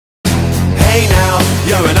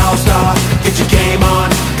you're an all-star. Get your game on,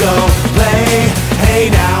 go play. Hey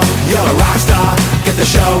now, you're a rock star. Get the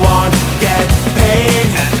show on, get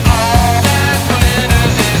paid. And all that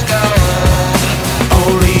glitters is gold.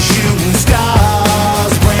 Only shooting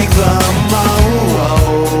stars break the mold.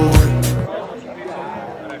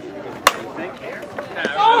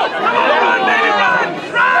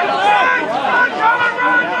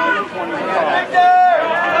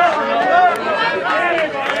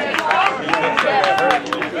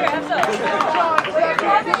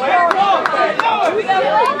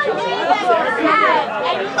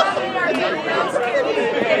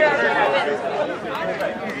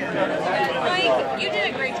 You did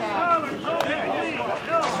a great job.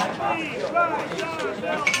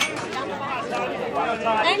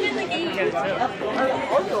 I'm in the game.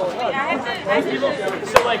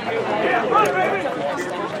 So like,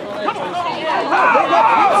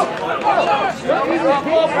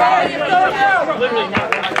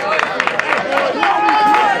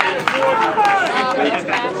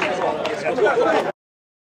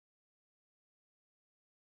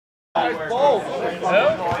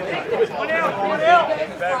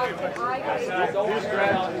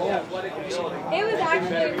 It was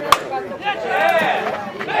actually really fun.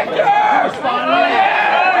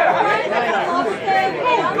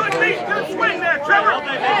 Good swing there, Trevor!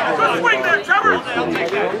 Good swing there, Trevor! I'll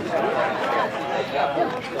take that.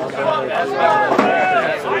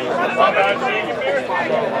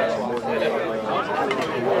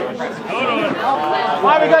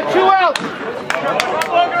 Why we got 2 outs?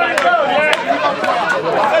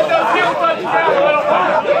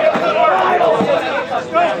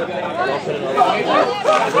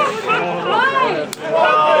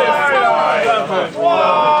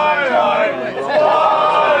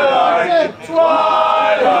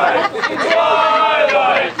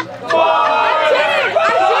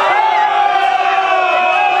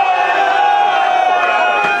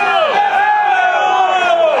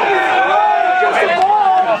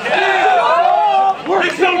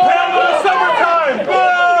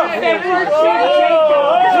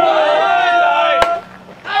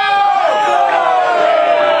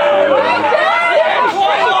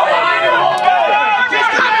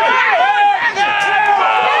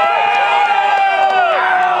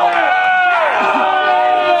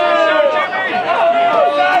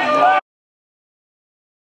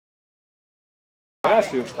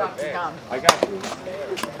 I got you.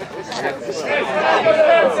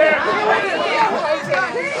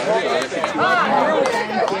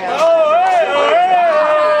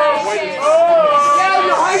 Yeah,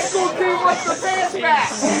 your high school team wants the fans back.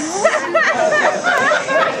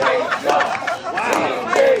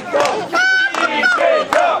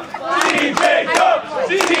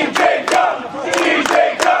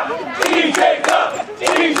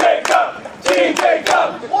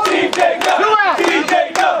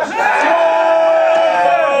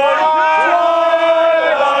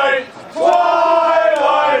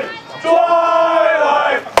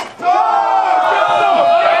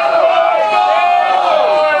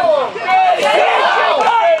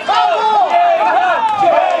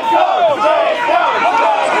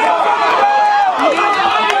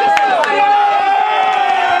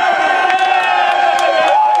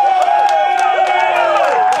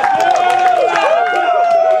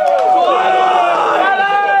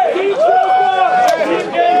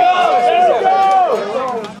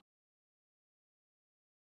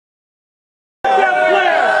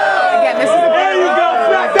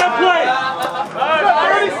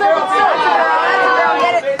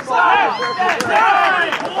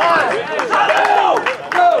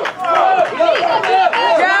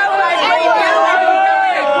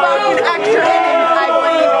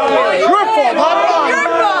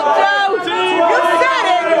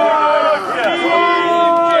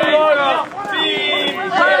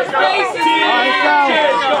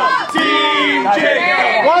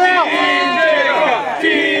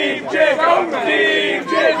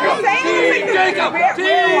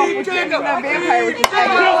 Vampire, which is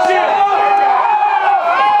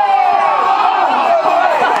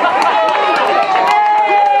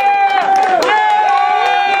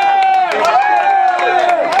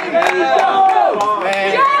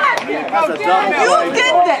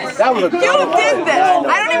That was a You did this!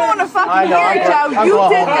 I don't even want to fucking hear it, Joe. You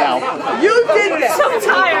did this! You did this! I'm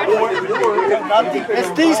tired.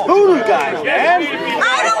 It's these voodoo guys, man.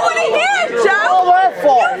 I don't want to hear it, Joe! All their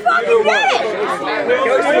fault. You fucking did it!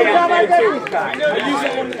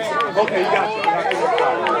 Okay, you got it.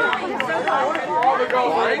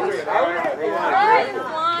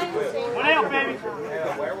 One out, baby.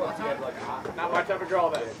 Not much of a draw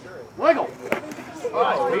then. Wiggle. Wait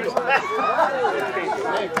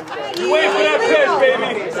for that pitch, baby.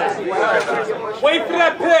 Wait for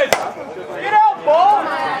that pitch. Get out, ball.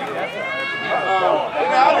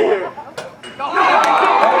 Get out of here.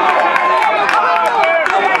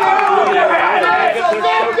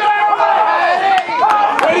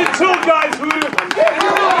 Ready to guys,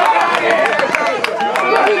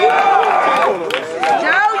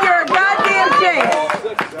 Joe, you're a goddamn king.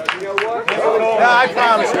 No, I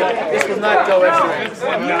promise you, this will not go extra.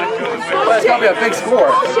 Well, it's going to be a big score.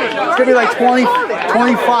 It's going to be like 20,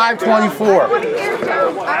 25, 24.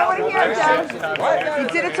 I don't want to hear it, Joe. You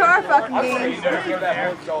did it to our fucking game.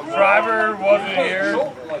 Driver wasn't here.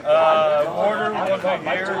 Warder wasn't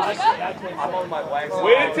here.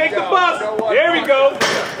 Way to take the bus. There we go.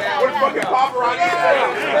 What a fucking paparazzi.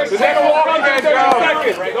 The next walk comes in 30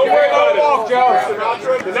 seconds. Don't worry about the walk, Joe.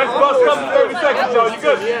 The next bus comes in 30 seconds, Joe. You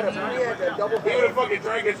good? He would have fucking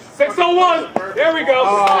drank it. 6:01. There we go.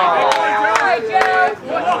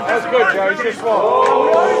 That's good, Joe. You just swung.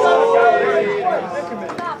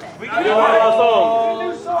 We can do it.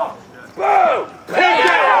 Boom! Take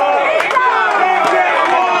that one!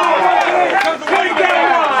 Take that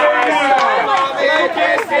one!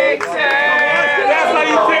 That's how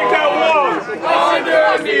you take that one!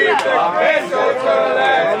 Underneath the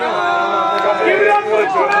give it up for the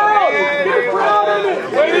crowd! Give it crowd in it!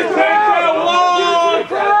 Way to take that one!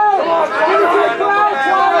 Give it to the crowd!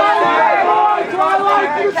 Twilight!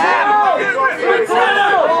 Good crowd! Good crowd!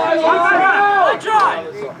 Try!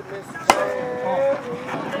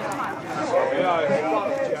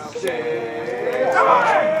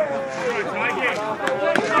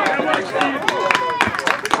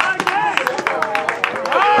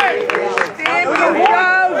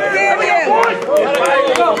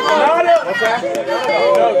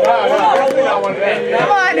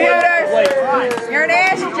 Come on, Hooters. You're an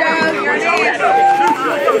ass, Joe. You're an ass.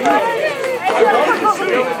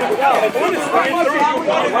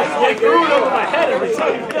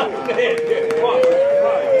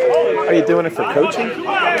 Are you doing it for coaching?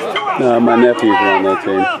 No, my nephew's on that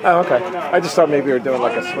team. Oh, okay. I just thought maybe you were doing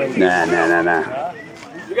like a swing. Nah.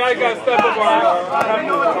 You guys got to step up on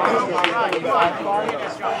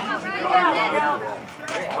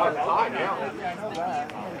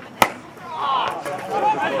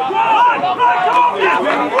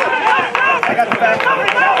I got the back.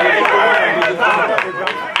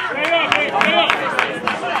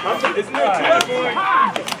 Isn't there two?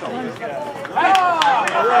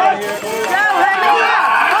 Joe, hang on.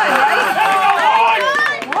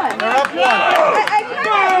 One, right? They're up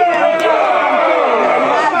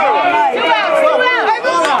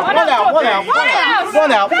one.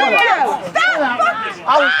 One out.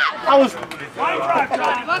 I was.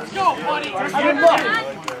 Let's go, buddy. I didn't look.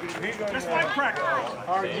 Just like practice.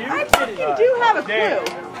 Are you? I fucking do have a clue.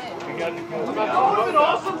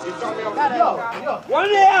 One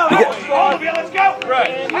down. Let's go.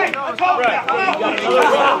 Right. Hey, let's go.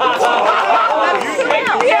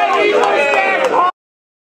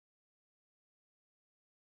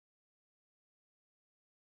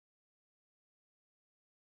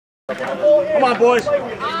 Come on, boys. I'm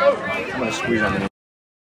going to squeeze on the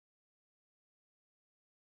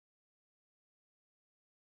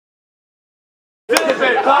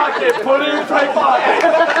Pocket, put it in your tight pocket.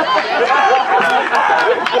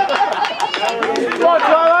 Come on,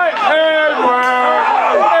 Twilight.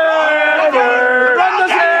 Run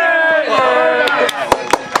doesn't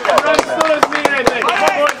Run still doesn't mean anything. Come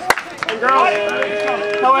on, boys and girls.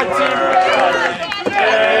 Go ahead, team.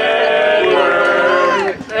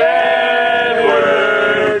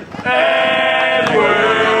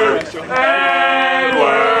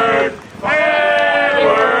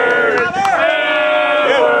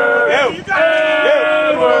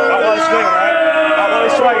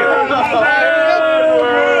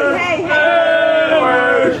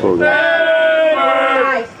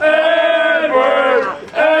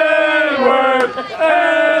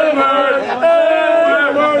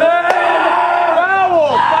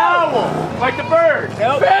 Like the bird.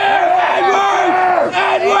 Nope. Edward!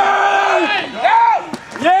 Edward!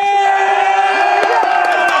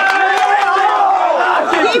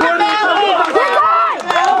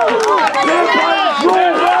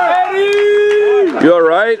 You all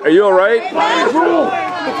right? Are you all right?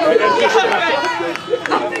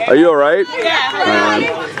 Are you all right?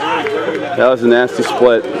 That was a nasty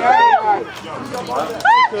split.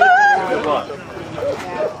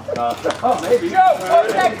 Oh, maybe. Go,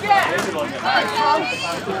 put that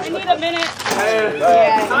We need a minute.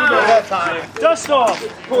 Yeah, time. Dust off.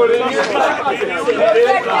 Put it in your pocket.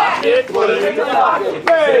 Put it in your pocket.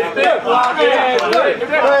 Lock it.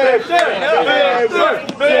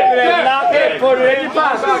 Put it in your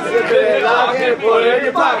pocket. Put it in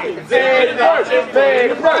your pocket.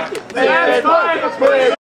 That's fine.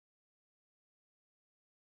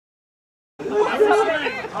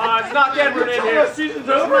 It's not Denver in here. Season's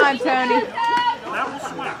over. Come on, Tony.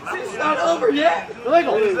 Season's not over yet.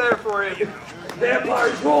 Illegal. He's there for you.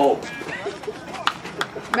 Vampires roll.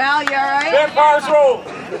 Mal, you alright? Vampires roll.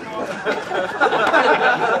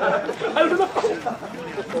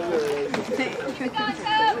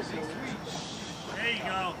 There you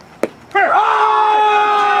go. Come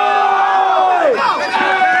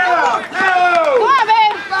on,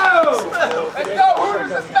 babe! Let's go,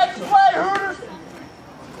 Hooters. Let's make you play, Hooters.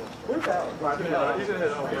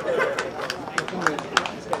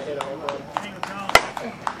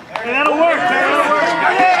 Hey, that'll work, that'll work.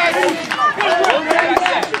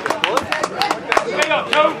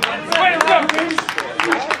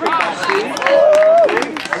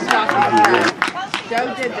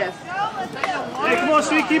 Joe did this. Hey, come on,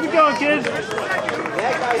 Sweet, keep it going, kids.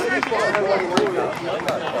 Alright, let's go.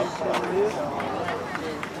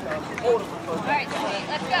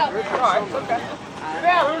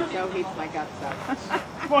 Joe hates my gut stuff.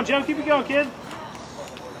 Come on, Joe, keep it going, kid.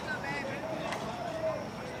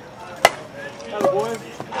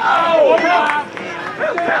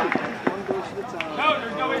 No,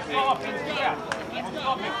 there's no way to fall off.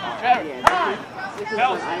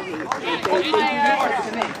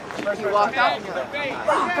 You walk out and you're like,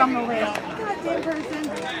 fuck, I'm the last goddamn person. The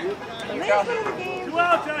last one of the game. 2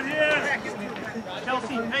 outs out here.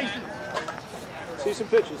 Kelsey, patience. See some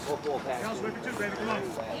pitches. Kelsey, whip it too, baby, come on.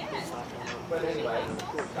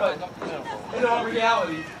 In all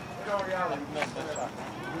reality,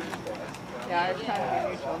 Yeah, I was trying to be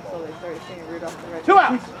neutral until they started singing Rudolph the Red. 2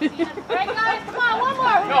 outs. Alright, guys, come on, one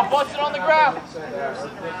more. no, bust it on the ground.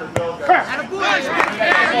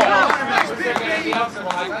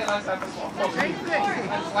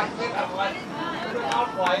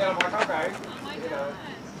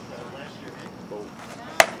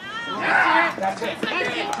 That's it.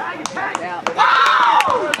 Yeah.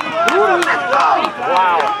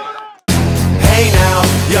 Wow. Hey now,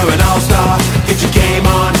 you're an all-star. Get your game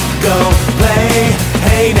on, go play.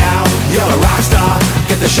 Hey now, you're a rock star.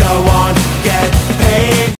 Get the show on.